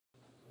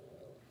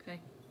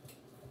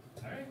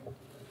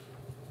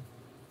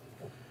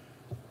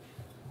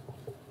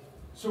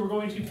So we're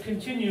going to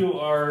continue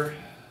our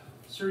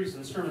series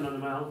on the Sermon on the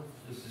Mount.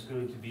 This is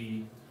going to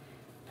be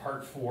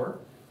part 4.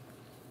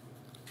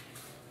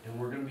 And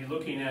we're going to be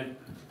looking at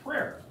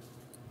prayer.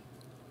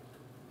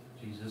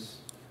 Jesus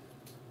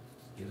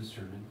gave a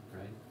sermon,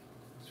 right?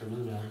 Sermon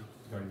on the Mount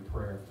regarding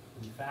prayer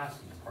and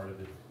fasting. Part of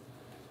it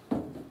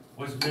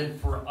was meant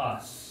for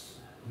us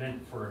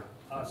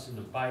in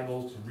the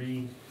Bible to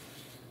read,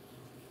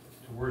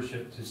 to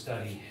worship, to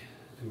study,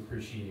 to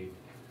appreciate.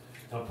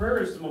 Now, prayer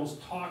is the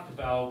most talked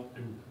about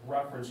and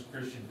referenced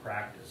Christian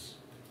practice,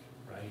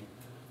 right?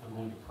 I'm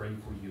going to pray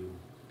for you,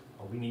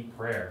 or we need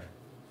prayer.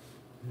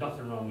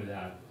 Nothing wrong with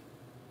that.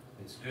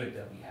 It's good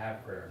that we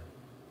have prayer.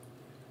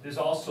 It is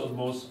also the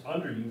most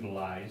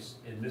underutilized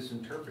and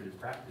misinterpreted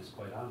practice,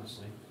 quite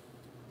honestly.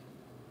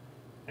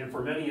 And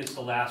for many, it's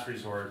the last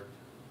resort.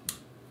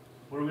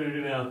 What are we going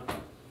to do now?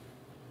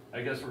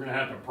 I guess we're going to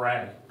have to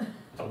pray. It's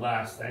the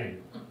last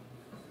thing.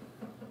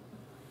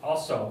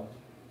 Also,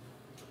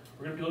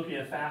 we're going to be looking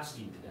at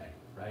fasting today,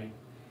 right?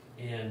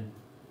 And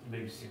you may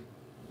be saying,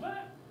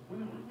 what? What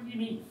do you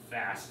mean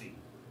fasting,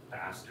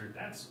 Pastor?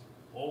 That's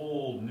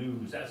old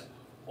news. That's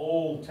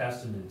Old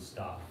Testament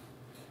stuff.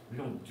 We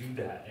don't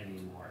do that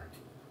anymore.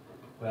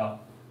 Well,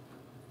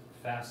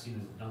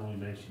 fasting is not only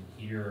mentioned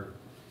here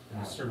in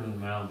the Sermon on the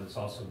Mount, but it's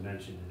also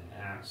mentioned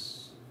in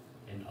Acts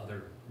and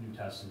other New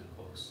Testament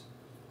books.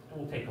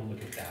 And we'll take a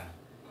look at that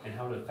and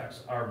how it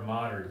affects our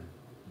modern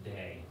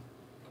day.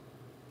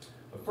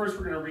 But first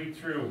we're going to read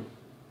through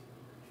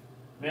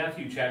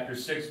Matthew chapter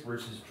 6,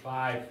 verses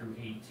 5 through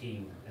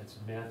 18. That's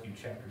Matthew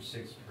chapter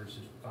 6,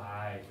 verses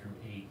 5 through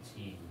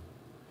 18.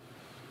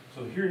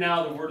 So hear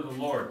now the word of the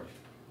Lord.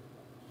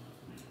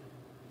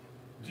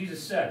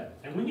 Jesus said,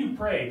 "And when you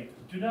pray,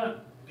 do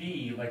not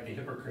be like the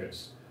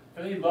hypocrites,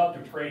 for they love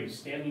to pray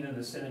standing in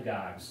the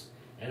synagogues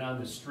and on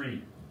the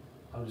street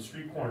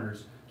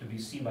corners to be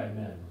seen by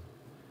men.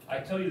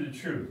 I tell you the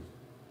truth,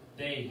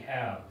 they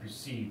have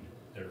received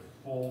their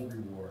full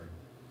reward.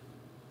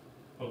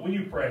 But when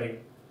you pray,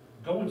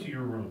 go into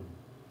your room,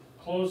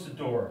 close the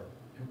door,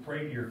 and pray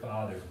to your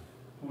Father,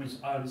 who is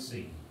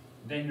unseen.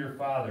 Then your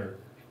Father,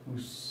 who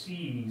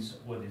sees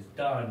what is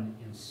done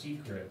in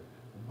secret,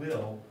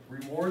 will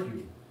reward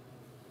you.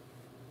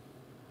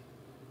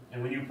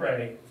 And when you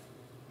pray,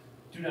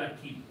 do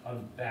not keep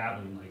on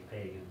babbling like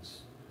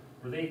pagans,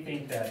 for they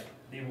think that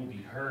they will be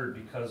heard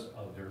because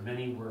of their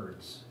many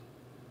words.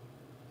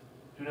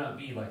 Do not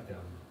be like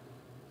them,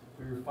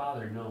 for your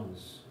Father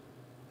knows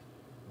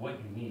what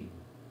you need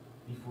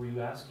before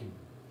you ask Him.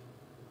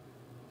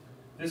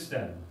 This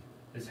then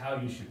is how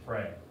you should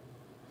pray.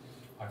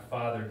 Our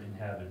Father in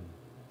heaven,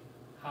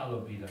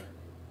 hallowed be thy name.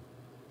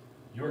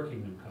 Your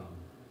kingdom come,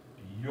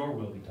 your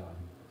will be done,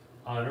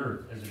 on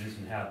earth as it is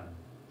in heaven.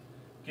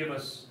 Give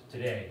us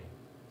today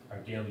our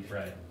daily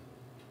bread.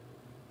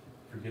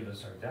 Forgive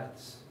us our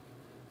debts,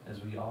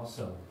 as we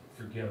also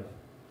forgive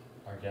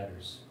our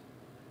debtors.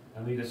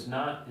 And lead us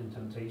not in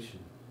temptation,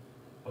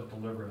 but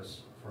deliver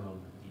us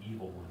from the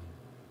evil one.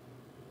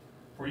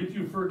 For if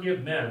you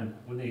forgive men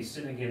when they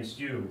sin against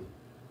you,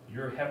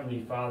 your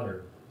heavenly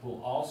Father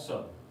will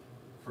also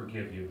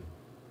forgive you.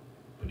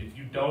 But if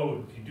you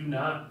do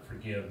not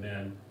forgive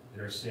men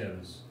their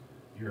sins,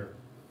 your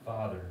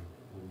Father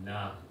will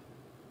not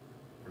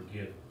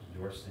forgive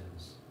your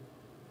sins.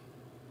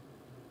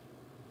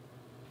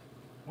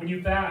 When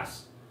you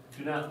fast,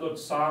 do not look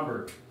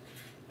somber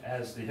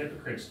as the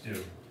hypocrites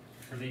do,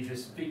 for they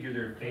disfigure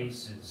their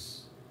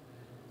faces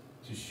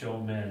to show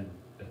men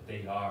that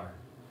they are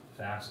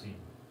fasting.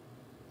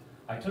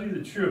 I tell you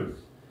the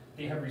truth,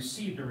 they have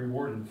received a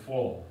reward in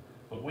full.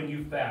 But when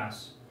you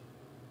fast,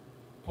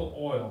 put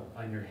oil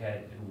on your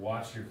head and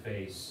wash your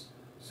face,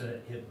 so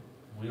that it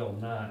will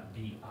not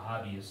be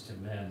obvious to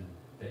men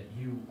that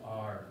you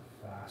are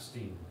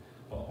fasting,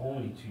 but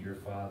only to your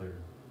Father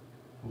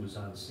who is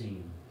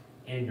unseen.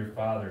 And your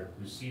Father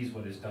who sees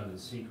what is done in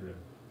secret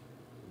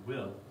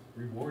will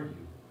reward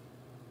you.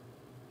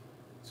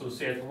 So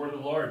saith the word of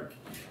the Lord.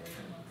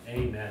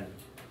 Amen.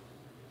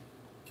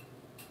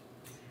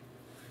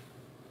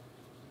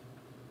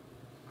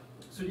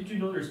 So did you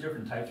know there's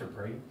different types of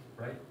praying,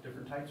 right?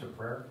 Different types of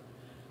prayer.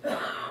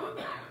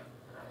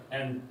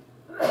 And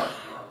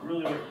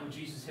really what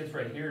Jesus hits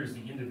right here is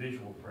the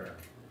individual prayer.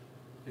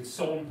 It's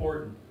so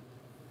important.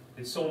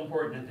 It's so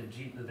important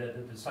that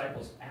the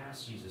disciples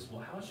asked Jesus,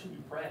 well, how should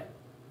we pray?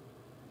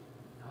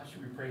 How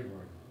should we pray,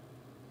 Lord?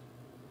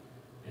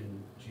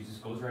 And Jesus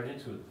goes right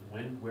into it.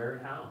 When, where,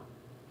 and how.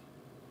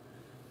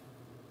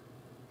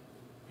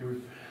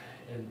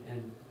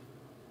 And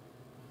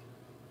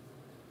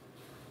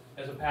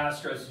as a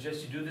pastor, I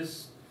suggest you do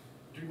this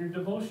during your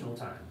devotional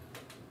time.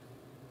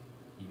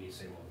 You may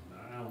say,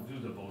 well, I don't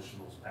do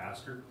devotionals,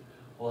 Pastor.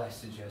 Well, I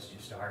suggest you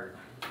start.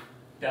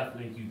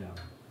 Definitely do them.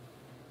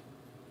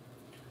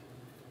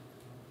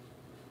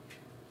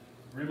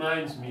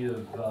 Reminds me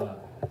of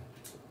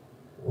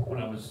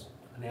when I was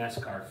a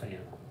NASCAR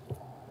fan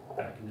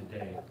back in the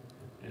day.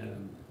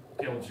 And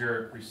Dale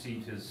Jarrett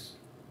received his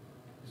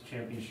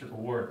championship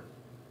award.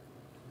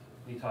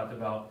 He talked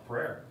about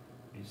prayer.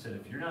 He said,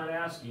 if you're not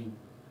asking,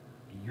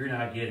 you're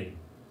not getting.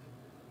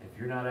 If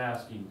you're not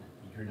asking,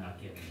 you're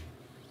not getting.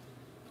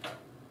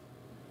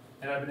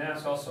 And I've been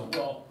asked also,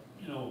 well,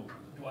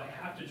 do I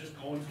have to just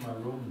go into my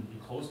room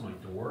and close my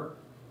door?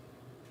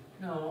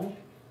 No.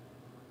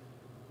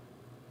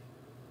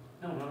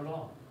 No, not at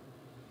all.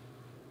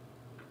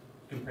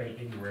 You can pray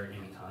anywhere,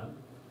 anytime.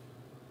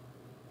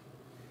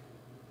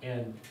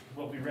 And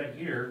what we read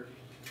here,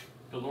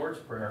 the Lord's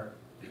Prayer,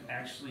 it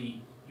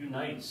actually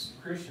unites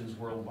Christians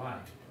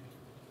worldwide.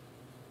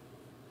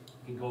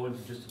 You can go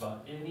into just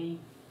about any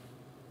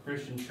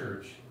Christian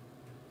church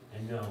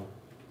and know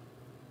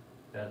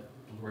that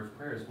the Lord's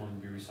Prayer is going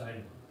to be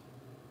recited.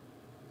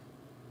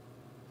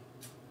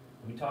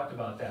 We talked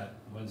about that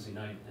Wednesday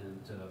night in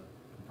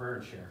Prayer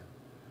and Share.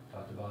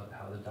 Talked about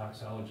how the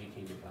doxology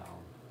came about,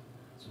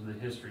 some of the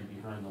history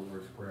behind the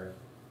Lord's Prayer.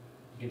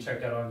 You can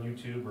check that on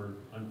YouTube or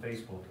on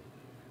Facebook.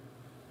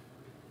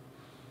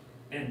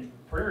 And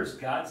prayer is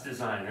God's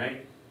design,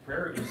 right?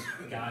 Prayer is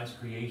God's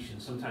creation.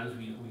 Sometimes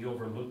we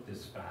overlook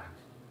this fact.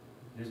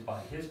 It is by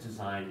His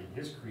design and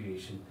His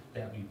creation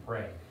that we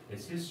pray.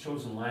 It's His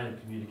chosen line of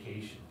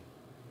communication.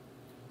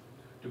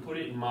 To put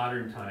it in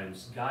modern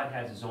times, God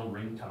has His own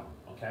ringtone,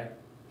 okay?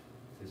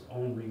 His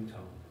own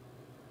ringtone.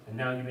 And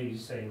now you may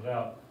say,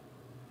 well,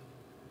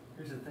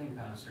 here's the thing,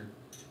 Pastor.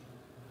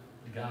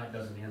 God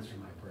doesn't answer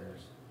my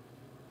prayers.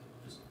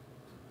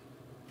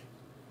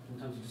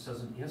 Sometimes He just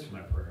doesn't answer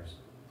my prayers.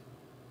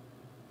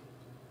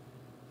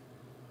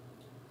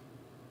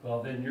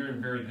 Well, then you're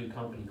in very good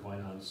company, quite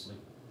honestly.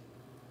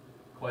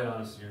 Quite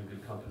honestly, you're in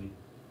good company.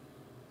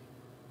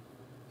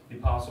 The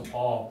Apostle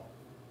Paul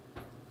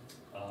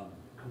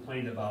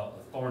complained about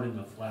a thorn in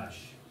the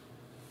flesh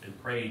and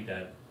prayed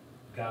that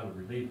God would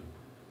relieve him.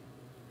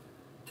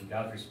 And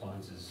God's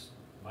response is,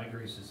 my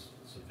grace is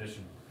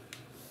sufficient.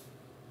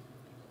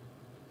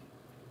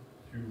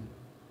 Through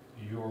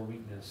your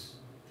weakness,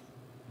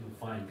 you'll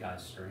find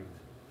God's strength.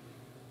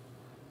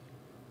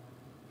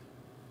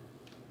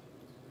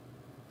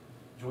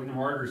 Join the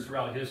martyrs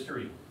throughout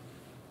history.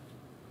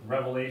 In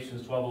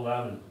Revelations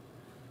 12:11,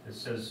 it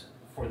says,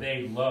 for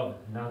they loved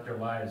not their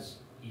lives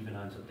even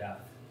unto death.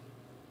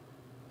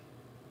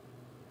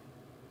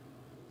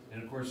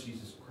 And of course,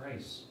 Jesus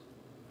Christ.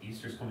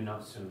 Easter's coming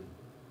up soon.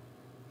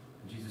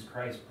 And Jesus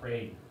Christ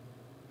prayed,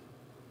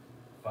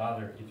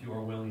 Father, if you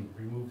are willing,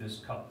 remove this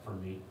cup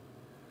from me.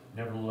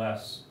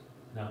 Nevertheless,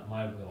 not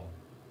my will,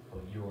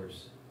 but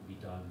yours be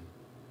done.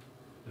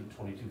 Luke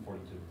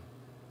 22:42.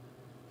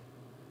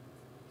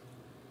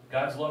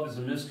 God's love is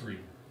a mystery,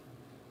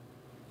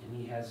 and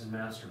He has His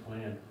master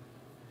plan.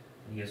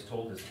 And He has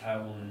told us, I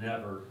will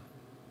never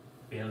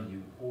fail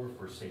you or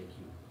forsake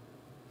you.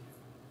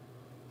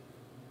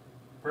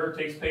 Prayer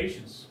takes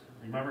patience.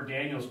 Remember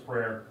Daniel's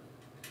prayer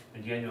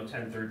in Daniel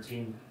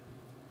 10:13.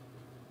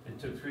 It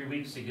took 3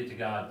 weeks to get to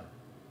God.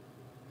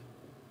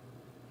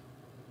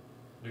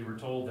 We were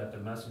told that the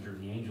messenger,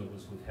 the angel,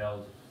 was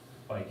withheld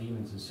by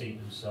demons and Satan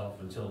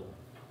himself until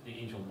the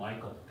angel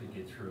Michael could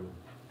get through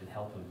and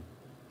help him.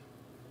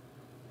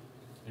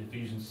 In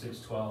Ephesians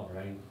 6:12,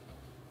 right?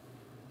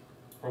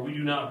 For we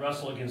do not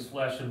wrestle against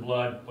flesh and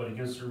blood, but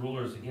against the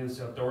rulers, against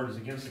the authorities,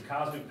 against the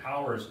cosmic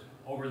powers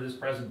over this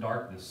present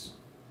darkness,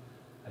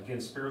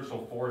 against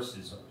spiritual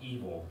forces of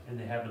evil in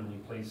the heavenly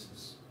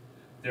places.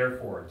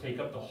 Therefore, take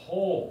up the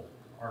whole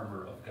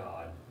armor of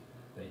God,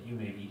 that you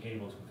may be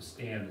able to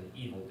withstand the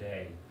evil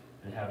day,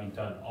 and having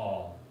done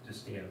all, to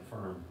stand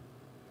firm.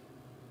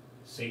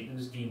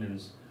 Satan's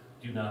demons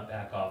do not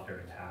back off their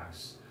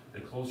attacks. The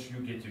closer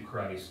you get to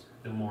Christ,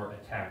 the more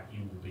attacked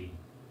you will be.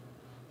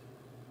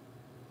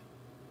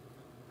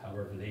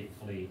 However, they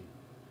flee.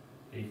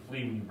 They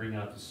flee when you bring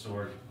out the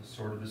sword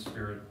of the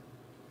Spirit,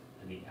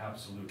 and the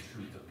absolute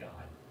truth of God.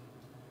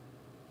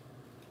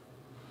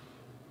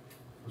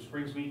 Which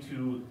brings me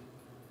to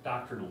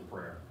doctrinal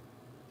prayer.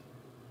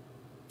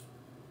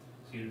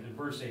 See, in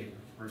verse 8.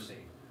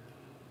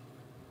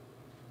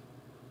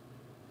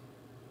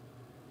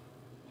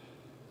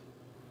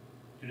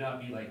 Do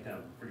not be like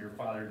them, for your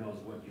Father knows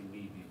what you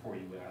need before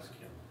you ask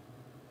Him.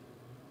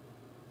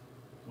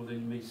 Well, then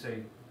you may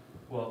say,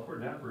 well,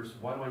 according to that verse,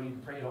 why do I need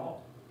to pray at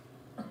all?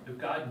 If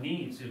God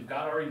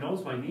already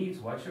knows my needs,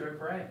 why should I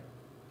pray?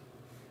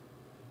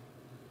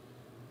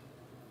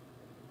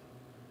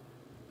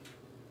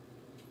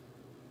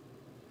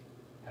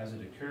 Has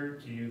it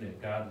occurred to you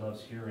that God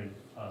loves hearing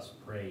us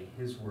pray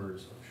His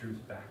words of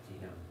truth back to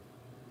Him?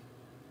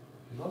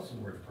 He loves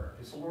the Lord's Prayer.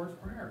 It's the Lord's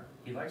Prayer.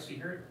 He likes to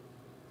hear it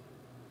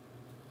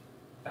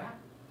back,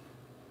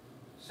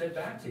 said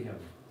back to Him.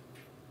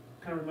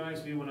 Kind of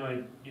reminds me when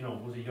I,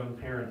 was a young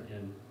parent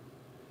and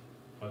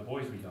my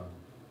boys were young.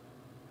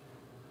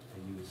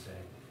 And you would say,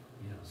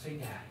 say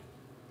Daddy,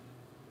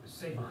 or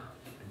say Mom,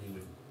 and they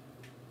would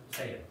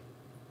say it.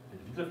 And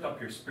it would lift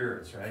up your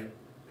spirits, right?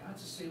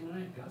 God's the same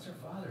way. God's our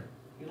Father.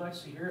 He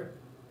likes to hear it.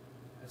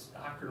 That's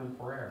doctrinal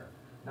prayer.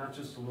 Not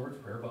just the Lord's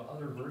Prayer, but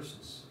other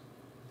verses.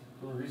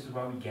 One of the reasons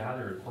why we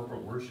gather in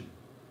corporate worship.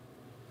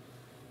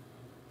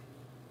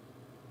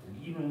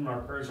 And even when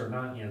our prayers are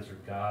not answered,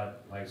 God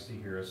likes to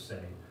hear us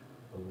say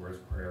the Lord's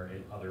Prayer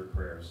and other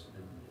prayers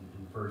in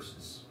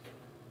verses.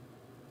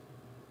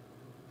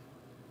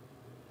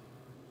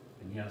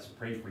 And yes,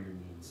 pray for your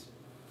needs.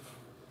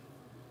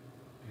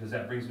 Because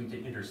that brings me to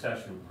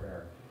intercessional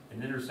prayer.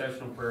 And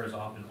intercessional prayer is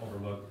often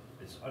overlooked,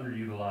 it's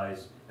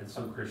underutilized, and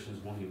some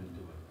Christians won't even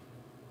do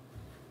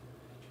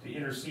it. To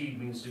intercede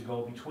means to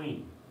go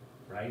between,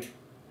 right?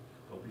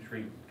 Go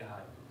between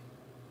God.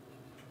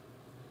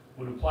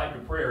 When applied to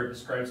prayer, it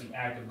describes the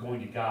act of going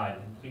to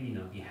God and pleading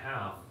on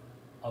behalf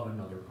of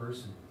another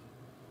person.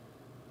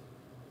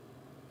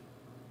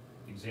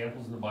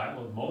 Examples in the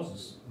Bible of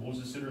Moses.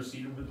 Moses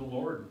interceded with the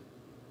Lord.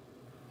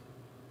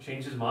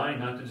 Changed his mind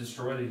not to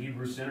destroy the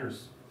Hebrew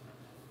sinners.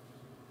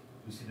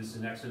 We see this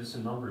in Exodus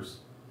and Numbers.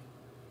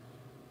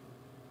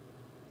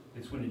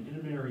 It's when an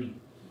intermediary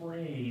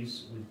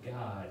prays with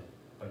God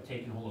by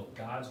taking hold of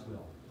God's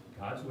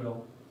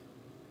will,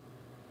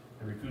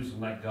 and refusing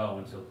to let go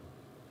until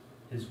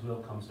His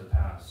will comes to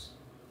pass.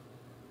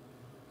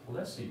 Well,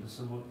 that statement is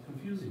somewhat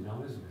confusing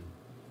now, isn't it?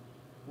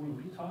 What are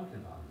we talking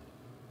about?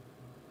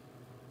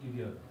 Give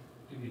you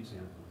an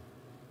example.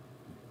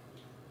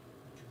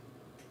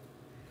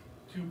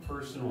 Two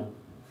personal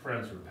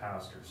friends were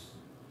pastors.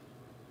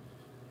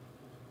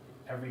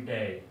 Every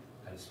day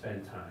I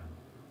spend time,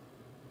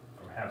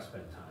 or have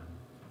spent time,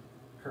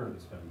 currently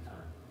spending time,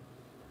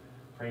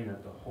 praying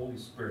that the Holy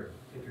Spirit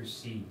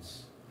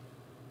intercedes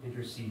in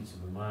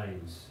the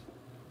minds,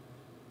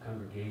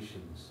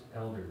 congregations,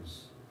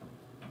 elders,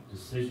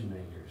 decision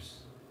makers,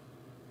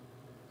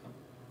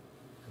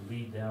 to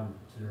lead them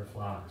to their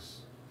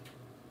flocks,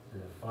 to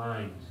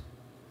find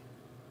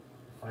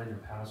their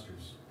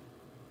pastors,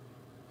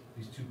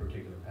 these two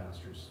particular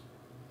pastors.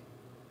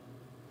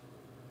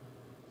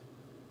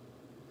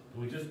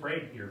 We just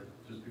prayed here,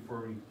 just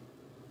before we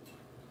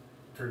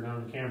turned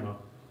on the camera,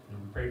 and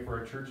we prayed for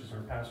our churches,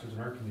 our pastors in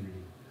our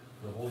community,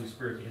 for the Holy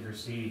Spirit to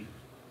intercede.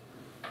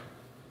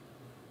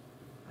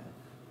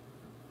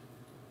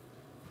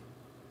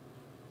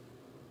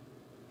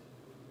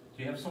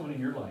 Do you have someone in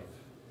your life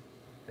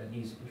that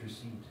needs to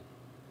intercede,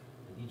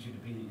 that needs you to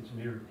be the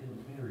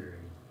intermediary,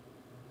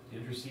 to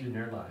intercede in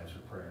their lives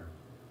with prayer,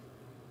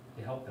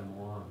 to help them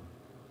along?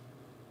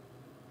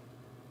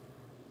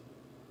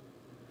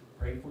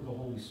 Pray for the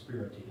Holy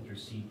Spirit to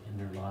intercede in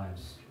their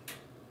lives.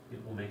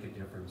 It will make a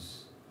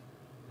difference.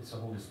 It's the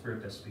Holy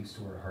Spirit that speaks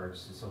to our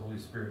hearts. It's the Holy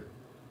Spirit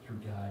through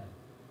God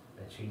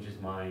that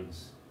changes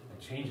minds, that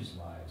changes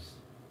lives.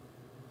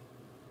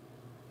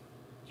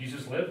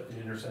 Jesus lived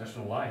an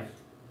intercessional life.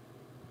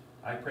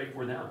 I pray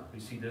for them. We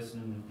see this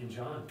in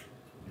John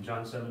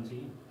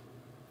 17.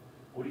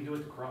 What did he do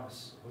at the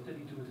cross? What did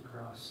he do at the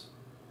cross?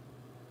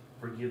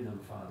 Forgive them,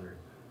 Father,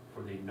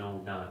 for they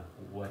know not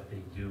what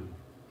they do.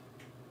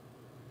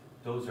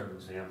 Those are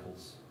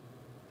examples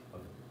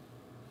of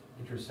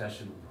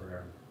intercessional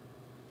prayer.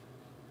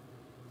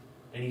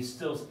 And he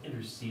still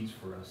intercedes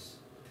for us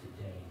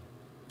today.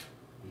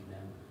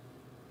 Amen.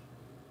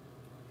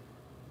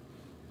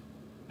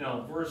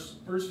 Now,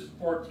 verses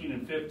 14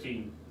 and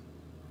 15,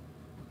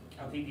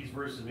 I think these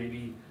verses may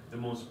be the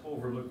most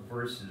overlooked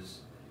verses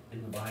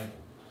in the Bible.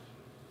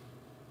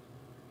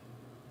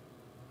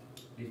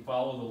 They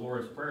follow the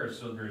Lord's Prayer,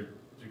 so they're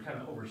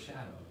kind of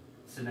overshadowed.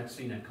 It's the next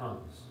thing that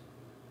comes.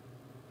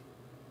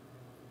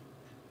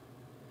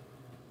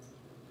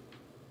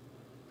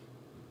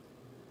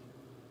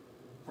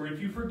 For if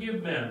you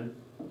forgive men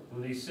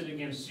when they sin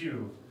against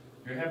you,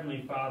 your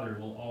heavenly Father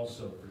will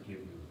also forgive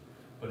you.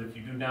 But if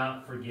you do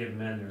not forgive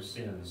men their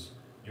sins,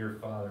 your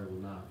Father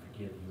will not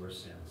forgive your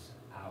sins.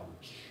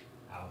 Ouch,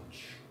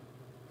 ouch,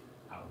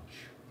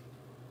 ouch.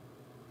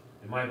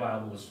 In my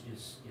Bible,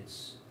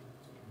 it's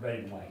red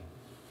and white.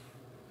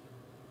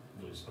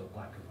 Really spelled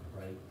black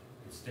and white, right?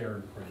 It's there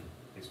in print.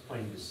 It's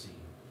plain to see.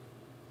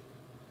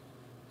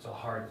 It's a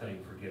hard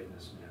thing,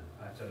 forgiveness, man.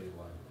 I tell you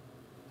what.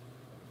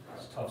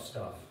 It's tough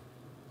stuff.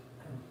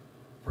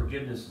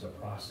 Forgiveness is a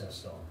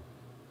process, though.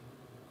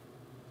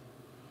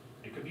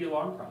 It could be a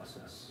long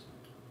process.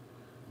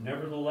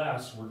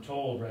 Nevertheless, we're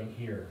told right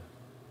here,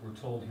 in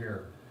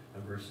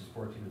verses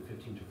 14 and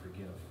 15 to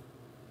forgive.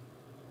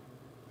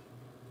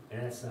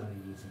 And that's not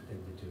an easy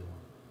thing to do.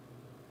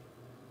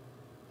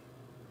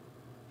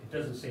 It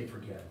doesn't say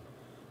forget.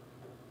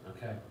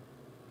 Okay?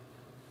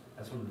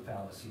 That's one of the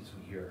fallacies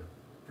we hear.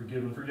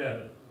 Forgive and forget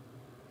it.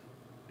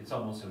 It's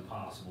almost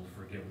impossible to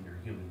forgive when you're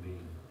a human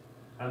being.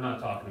 I'm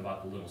not talking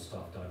about the little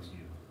stuff done to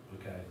you,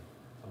 okay?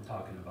 I'm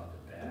talking about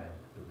the bad,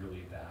 the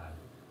really bad,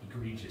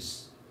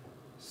 egregious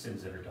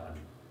sins that are done.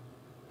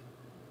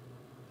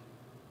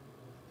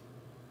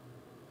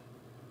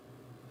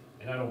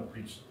 And I don't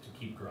preach to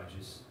keep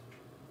grudges,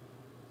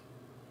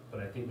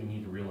 but I think we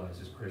need to realize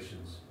as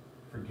Christians,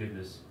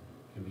 forgiveness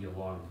can be a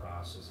long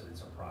process, and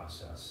it's a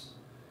process.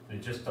 And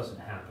it just doesn't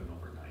happen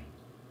overnight.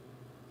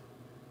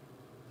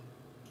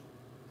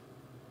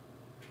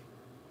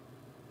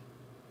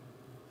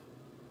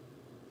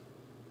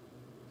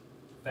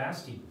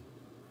 Fasting.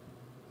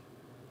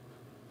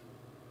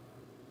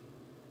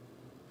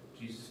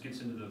 Jesus gets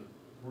into the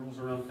rules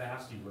around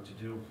fasting, what to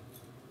do.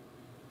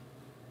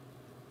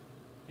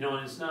 You know,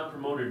 and it's not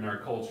promoted in our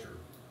culture.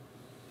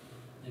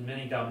 in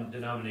many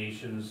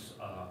denominations,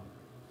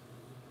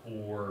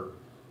 or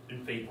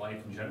in faith life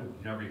in general,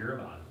 you never hear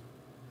about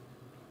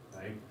it,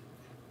 right?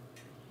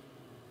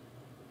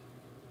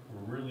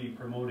 We're really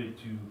promoted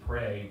to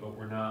pray, but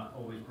we're not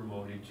always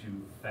promoted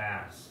to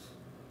fast.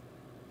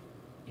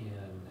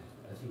 And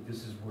I think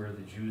this is where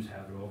the Jews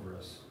have it over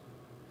us,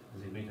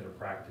 as they make it a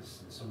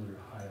practice in some of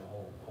their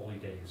holy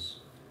days.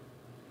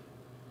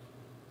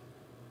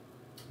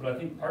 But I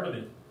think part of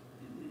it,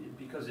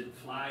 because it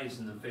flies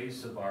in the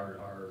face of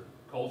our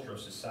culture,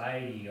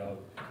 society of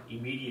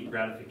immediate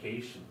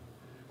gratification.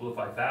 Well, if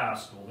I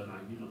fast, well, then I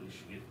immediately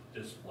should get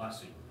this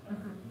blessing.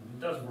 It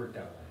doesn't work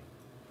that way.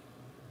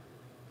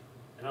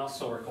 And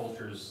also our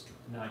culture is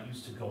not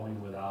used to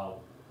going without.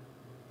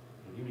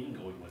 What do you mean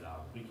going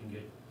without? We can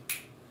get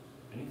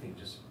anything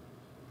just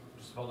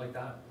about like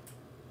that.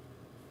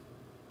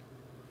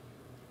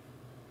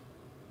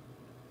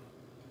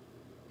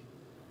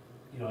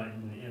 You know,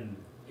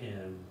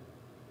 and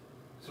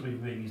somebody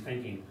may be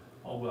thinking,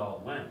 oh,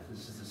 well, Lent,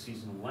 this is the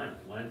season of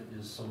Lent. Lent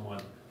is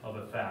somewhat of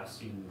a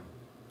fasting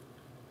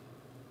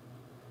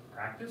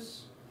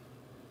practice.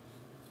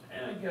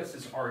 And I guess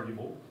it's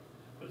arguable,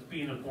 but it's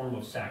being a form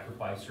of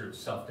sacrifice or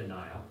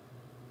self-denial,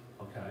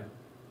 okay?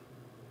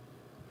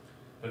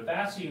 But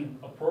fasting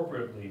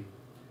appropriately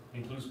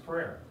includes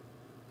prayer.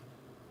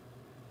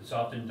 It's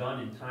often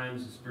done in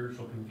times of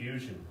spiritual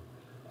confusion,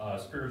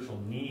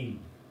 spiritual need,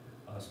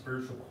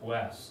 spiritual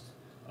quest,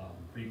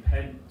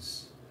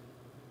 repentance,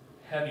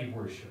 heavy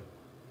worship,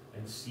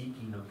 and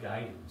seeking of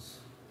guidance.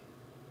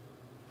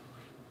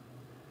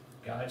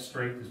 God's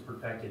strength is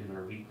perfected in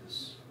our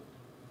weakness.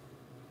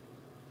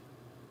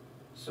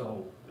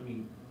 So, let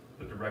me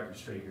put the record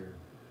straight here.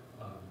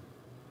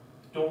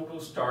 Don't go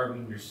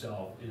starving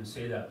yourself and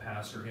say that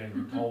Pastor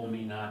Andrew told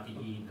me not to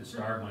eat, to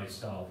starve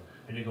myself,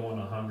 and to go on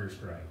a hunger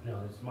strike. No,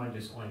 that's my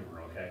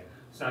disclaimer, okay?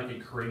 Let's not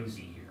get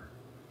crazy here.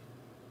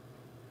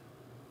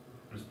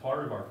 It's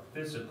part of our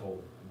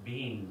physical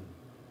being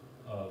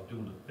of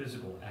doing a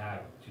physical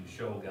act to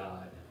show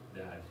God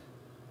that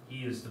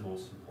He is the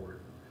most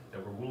important,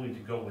 that we're willing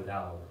to go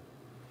without.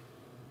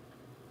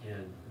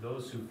 And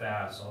those who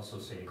fast also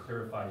say it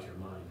clarifies your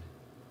mind.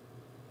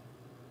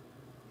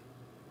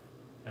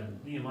 And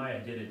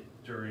Nehemiah did it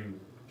during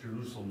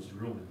Jerusalem's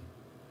ruin.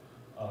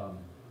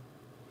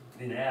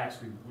 In Acts,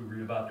 we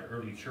read about the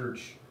early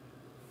church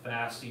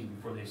fasting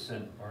before they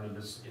sent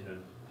Barnabas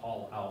and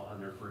Paul out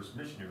on their first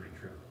missionary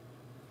trip.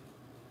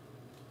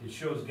 It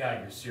shows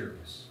God you're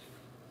serious.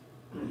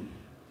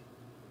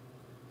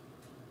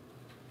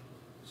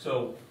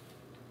 So,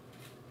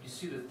 you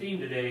see the theme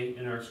today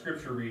in our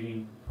scripture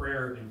reading,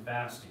 prayer and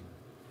fasting.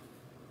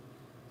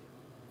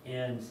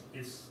 And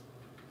it's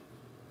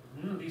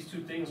none of these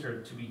two things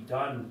are to be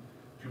done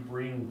to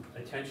bring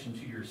attention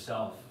to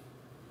yourself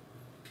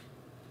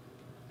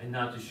and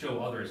not to show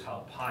others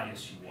how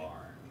pious you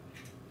are.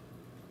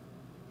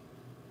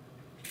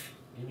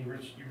 And you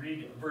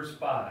read verse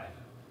 5.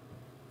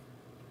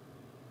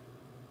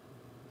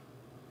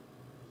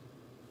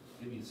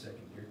 Give me a second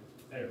here.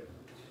 There.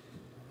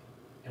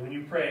 And when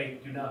you pray,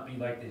 do not be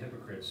like the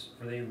hypocrites,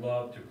 for they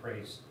love to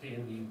pray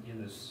standing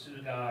in the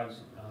synagogues,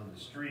 on the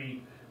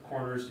street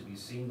corners, to be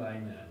seen by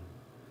men.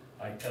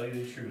 I tell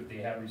you the truth, they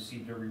have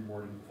received their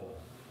reward in full.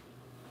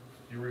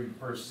 You read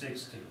verse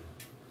 16.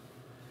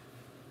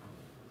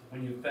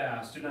 When you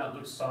fast, do not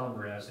look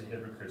somber as the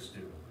hypocrites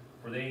do,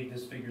 for they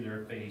disfigure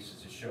their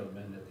faces to show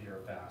men that they are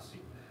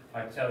fasting.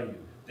 I tell you,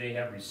 they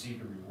have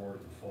received a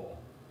reward in full.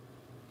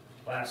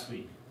 Last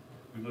week,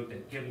 we looked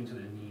at giving to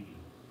the needy.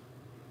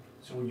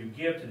 So when you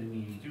give to the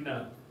needy, do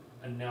not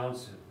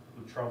announce it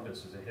with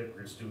trumpets as the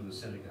hypocrites do in the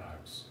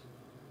synagogues.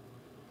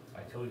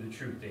 I tell you the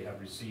truth, they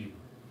have received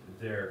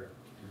their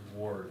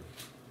reward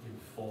in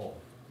full.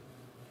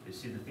 You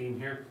see the theme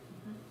here?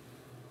 Mm-hmm.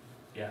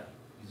 Yeah,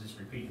 he's just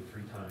repeating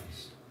 3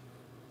 times.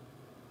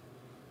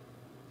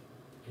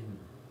 And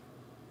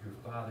your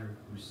Father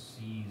who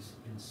sees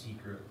in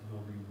secret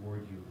will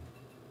reward you.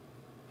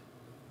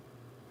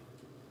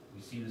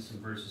 We see this in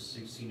verses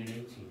 16 and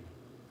 18.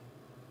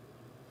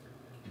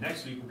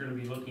 Next week, we're going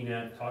to be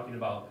talking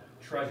about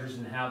treasures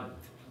in heaven,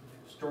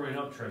 storing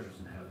up treasures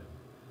in heaven.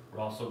 We're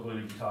also going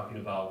to be talking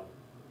about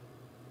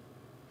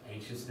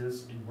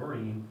anxiousness and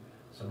worrying,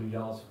 some of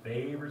y'all's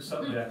favorite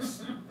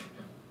subjects.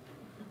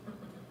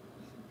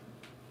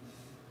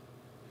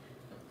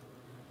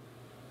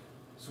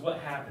 So what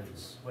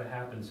happens? What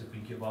happens if we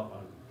give up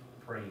on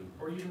praying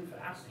or even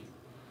fasting?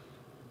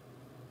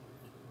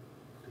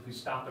 If we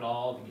stop it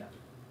all together?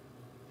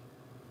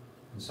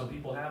 And some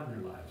people have in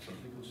their lives. Some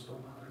people just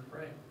don't know how to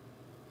pray.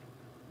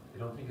 They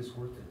don't think it's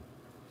worth it.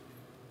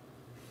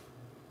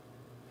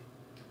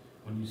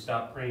 When you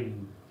stop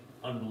praying,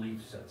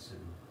 unbelief sets in.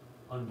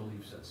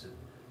 Unbelief sets in.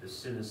 The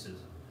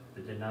cynicism,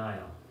 the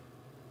denial,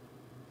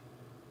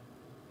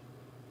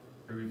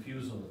 the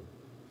refusal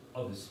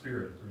of the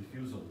Spirit, the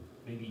refusal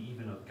maybe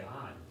even of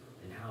God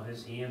and how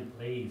His hand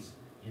plays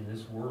in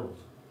this world.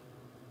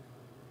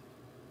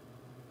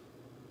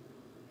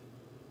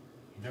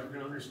 You're never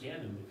going to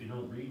understand Him if you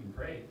don't read and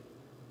pray.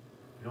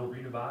 If you don't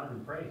read about Him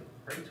and pray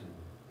to Him.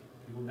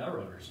 We will never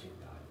understand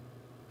God.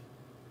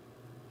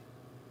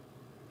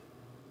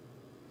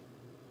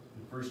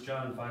 In 1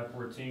 John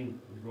 5:14,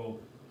 we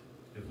wrote,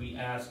 if we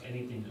ask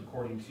anything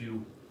according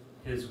to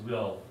his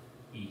will,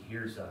 he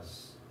hears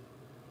us.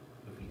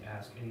 If we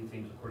ask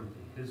anything according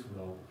to his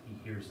will, he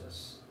hears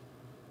us.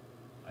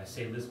 I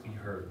say, let's be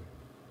heard,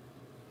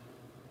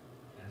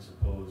 as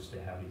opposed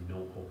to having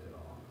no hope at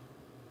all.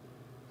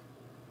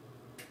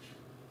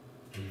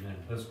 Amen.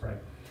 Let's pray.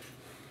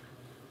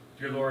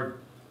 Dear Lord,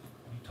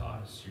 you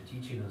taught us, you're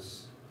teaching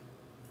us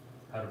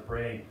how to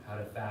pray, how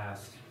to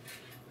fast.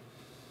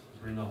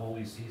 We're in the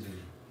holy season.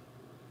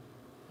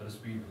 Let us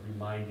be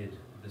reminded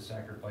of the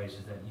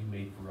sacrifices that you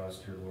made for us,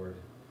 dear Lord.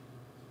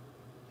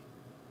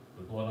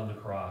 The blood on the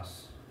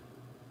cross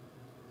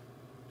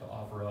to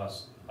offer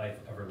us life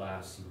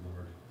everlasting,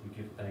 Lord. We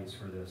give thanks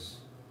for this.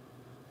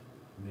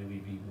 May we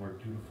be more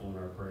dutiful in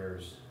our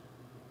prayers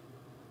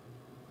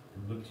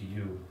and look to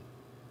you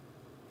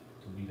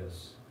to lead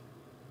us.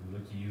 We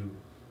look to you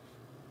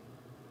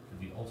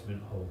for the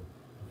ultimate hope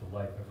of the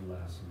life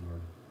everlasting,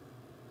 Lord.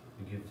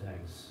 We give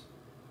thanks.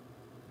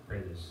 We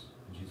pray this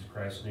in Jesus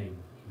Christ's name.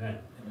 Amen.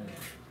 Amen.